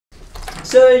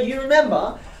So you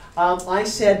remember, I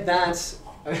said that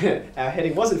our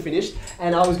heading wasn't finished,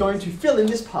 and I was going to fill in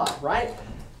this part, right?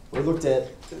 We looked at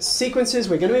sequences,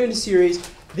 we're going to move into series.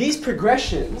 These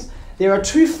progressions, there are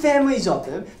two families of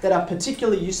them that are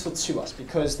particularly useful to us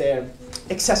because they're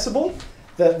accessible.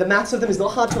 The maths of them is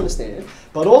not hard to understand,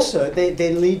 but also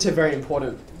they lead to very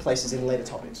important places in later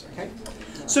topics, okay?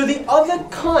 So the other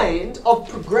kind of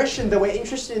progression that we're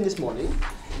interested in this morning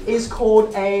is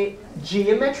called a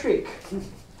geometric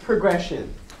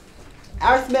progression.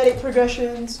 Arithmetic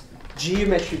progressions,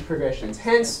 geometric progressions.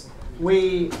 Hence,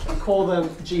 we call them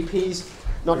GPs,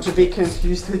 not to be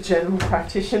confused with general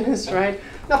practitioners, right?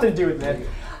 Nothing to do with them.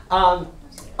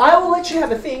 I will let you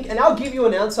have a think, and I'll give you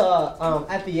an answer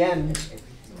at the end,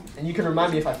 and you can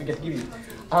remind me if I forget to give you.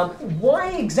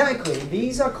 Why exactly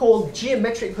these are called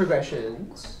geometric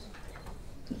progressions,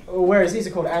 whereas these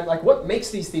are called, like, what makes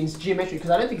these things geometric?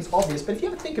 Because I don't think it's obvious, but if you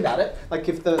ever think about it, like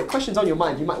if the question's on your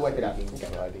mind, you might work it out.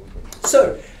 Okay.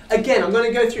 So, again, I'm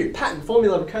going to go through pattern,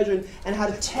 formula, recursion, and how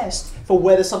to test for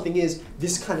whether something is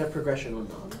this kind of progression or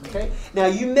not. Okay? Now,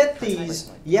 you met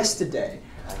these yesterday.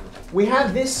 We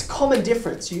have this common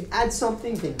difference. You add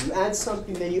something, then you add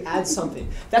something, then you add something.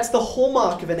 That's the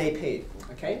hallmark of an AP.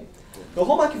 Okay? The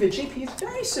hallmark of a GP is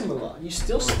very similar. You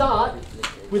still start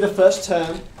with a first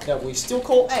term that we still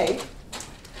call A,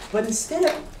 but instead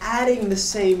of adding the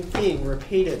same thing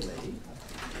repeatedly,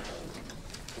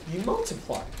 you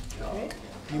multiply. Okay?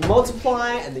 You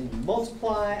multiply, and then you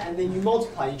multiply, and then you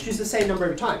multiply. You choose the same number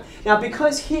every time. Now,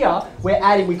 because here we're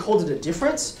adding, we called it a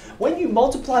difference. When you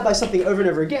multiply by something over and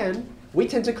over again, we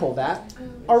tend to call that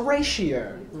a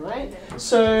ratio, right?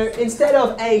 So instead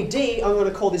of AD, I'm going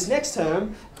to call this next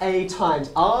term A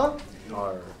times R.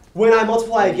 When I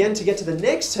multiply again to get to the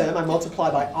next term, I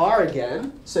multiply by R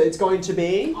again. So it's going to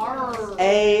be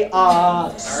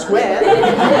AR squared.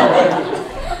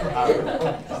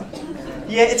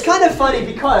 Yeah, it's kind of funny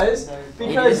because if,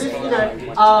 you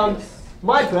know,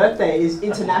 my birthday is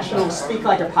International Speak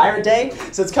Like a Pirate Day,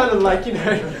 so it's kind of like, you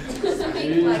know.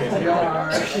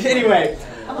 Anyway,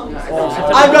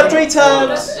 I've got 3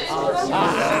 terms.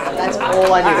 That's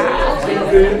all I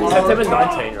need. September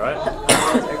 19, right?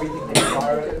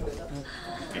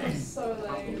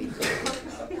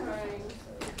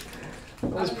 It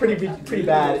was pretty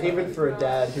bad, even for a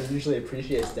dad who usually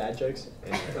appreciates dad jokes.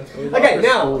 Okay,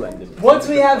 now, once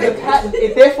we have the pattern,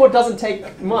 it therefore doesn't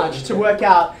take much to work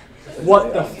out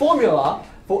what the formula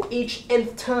for each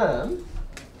nth term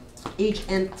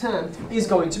is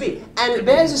going to be. And it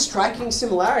bears a striking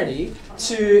similarity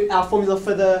to our formula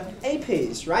for the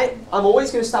APs, right? I'm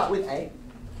always going to start with A,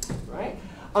 right?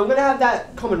 I'm going to have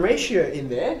that common ratio in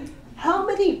there. How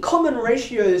many common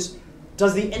ratios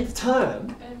does the nth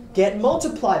term get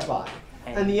multiplied by?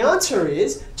 And the answer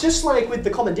is, just like with the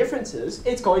common differences,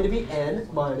 it's going to be n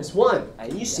minus 1.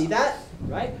 And you see that,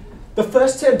 right? The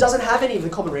first term doesn't have any of the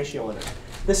common ratio on it.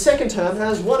 The second term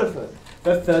has one of them.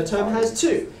 The third term has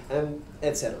 2, and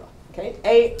etc. Okay?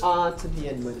 AR to the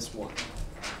n minus 1.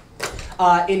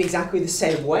 In exactly the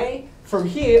same way, from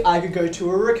here, I could go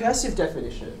to a recursive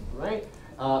definition, right?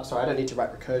 Sorry, I don't need to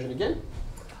write recursion again.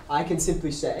 I can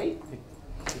simply say,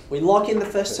 we lock in the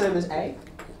first term as A.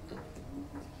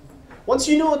 Once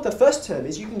you know what the first term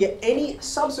is, you can get any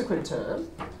subsequent term,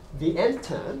 the nth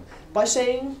term, by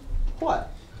saying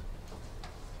what?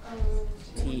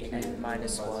 Tn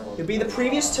minus 1. It'll be the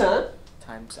previous term,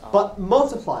 times R. but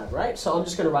multiplied, right? So I'm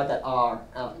just going to write that R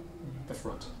out the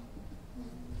front.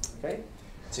 Okay?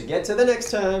 To get to the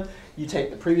next term, you take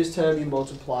the previous term, you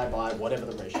multiply by whatever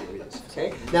the ratio is.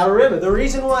 Okay? Now remember, the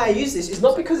reason why I use this is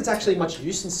not because it's actually much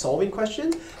use in solving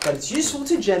questions, but it's useful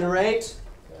to generate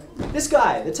this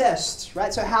guy, the test,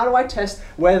 right? So how do I test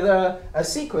whether a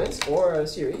sequence or a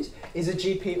series is a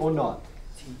GP or not?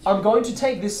 I'm going to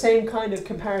take this same kind of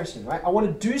comparison, right? I want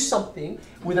to do something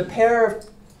with a pair of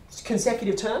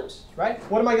consecutive terms, right?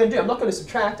 What am I going to do? I'm not going to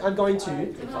subtract, I'm going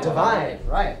to divide,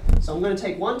 right? So I'm going to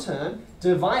take one term,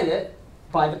 divide it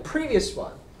by the previous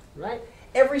one, right?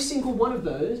 Every single one of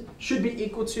those should be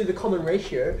equal to the common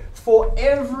ratio for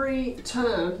every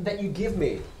term that you give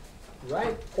me,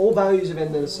 right? All values of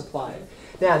n that are supplied.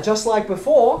 Now, just like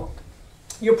before,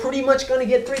 you're pretty much going to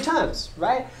get 3 terms,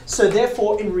 right? So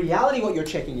therefore, in reality, what you're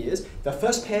checking is the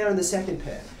first pair and the second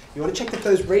pair. You want to check that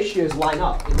those ratios line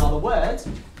up. In other words,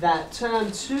 that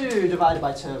term 2 divided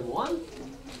by term 1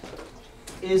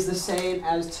 is the same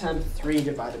as term 3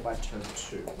 divided by term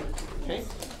 2, okay?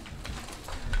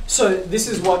 So this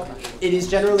is what it is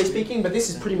generally speaking, but this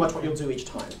is pretty much what you'll do each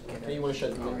time. Okay, you want to show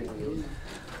them.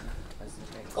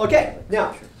 Okay,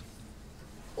 now,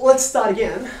 let's start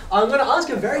again. I'm going to ask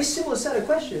a very similar set of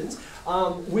questions,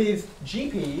 with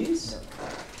GPs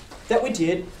that we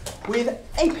did with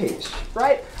APs,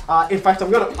 right? In fact, I'm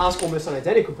going to ask almost an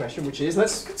identical question, which is,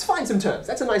 let's find some terms.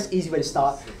 That's a nice, easy way to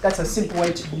start. That's a simple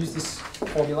way to use this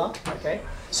formula, okay?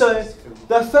 So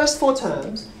the first 4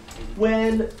 terms,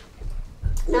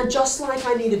 now just like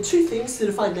I needed 2 things to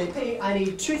define an AP, I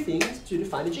need 2 things to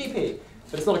define a GP.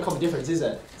 But it's not a common difference, is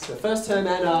it? It's the first term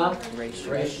and a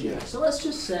ratio. So let's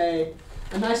just say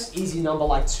a nice easy number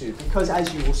like 2, because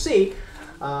as you will see,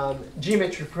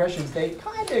 geometric progressions, they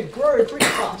kind of grow pretty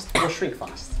fast or shrink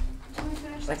fast.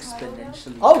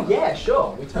 Exponentially. Oh yeah,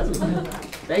 sure. We totally did.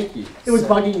 Thank you. It was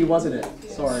bugging you, wasn't it?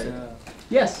 Sorry.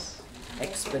 Yes.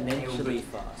 Exponentially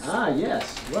fast. Ah,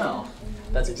 yes. Well,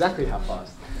 that's exactly how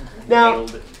fast. Now,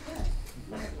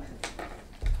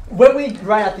 when we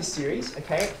write out this series,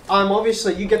 okay,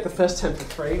 obviously you get the first term for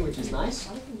 3, which is nice.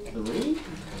 3.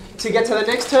 To get to the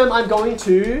next term, I'm going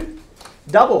to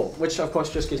double, which of course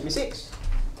just gives me 6.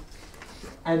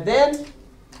 And then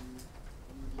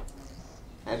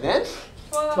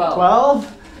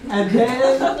 12. And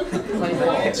then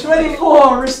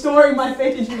 24. Restoring my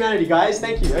faith in humanity, guys.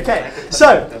 Thank you. Okay,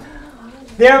 so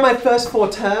there are my first 4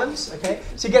 terms. Okay,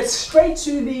 to get straight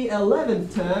to the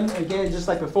 11th term, again, just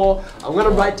like before, I'm going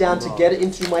to write down, to get it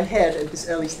into my head at this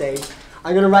early stage,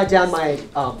 I'm going to write down my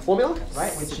formula,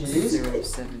 right, which is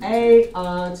a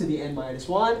r to the n minus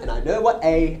 1, and I know what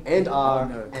a and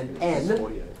r and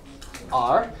n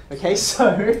are. Okay,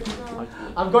 so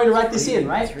I'm going to write this in,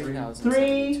 right?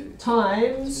 3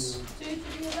 times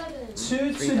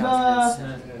 2 to the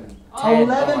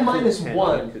 11 minus 1,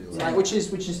 right, which is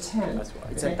 10.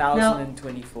 It's Okay.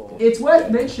 1024. Now, it's worth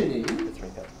mentioning,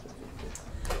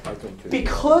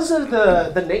 because of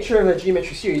the nature of a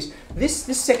geometric series, this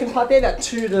second part there, that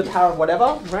 2 to the power of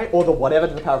whatever, right, or the whatever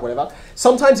to the power of whatever,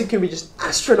 sometimes it can be just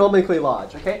astronomically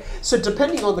large, okay? So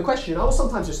depending on the question, I will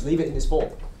sometimes just leave it in this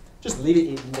form. Just leave it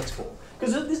in next form.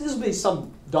 Because this will be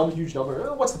some dumb huge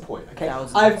number. What's the point, okay?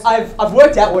 I've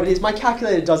worked out what it is. My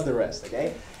calculator does the rest,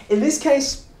 okay? In this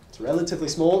case, it's relatively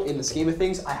small in the scheme of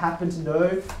things. I happen to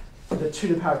know the 2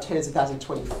 to the power of 10 is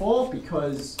 1024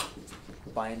 because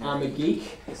Binary. I'm a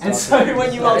geek. And so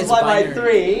when you multiply by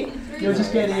 3, you're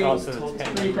just getting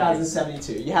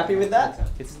 3072. You happy with that?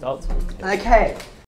 It starts with 10. Okay.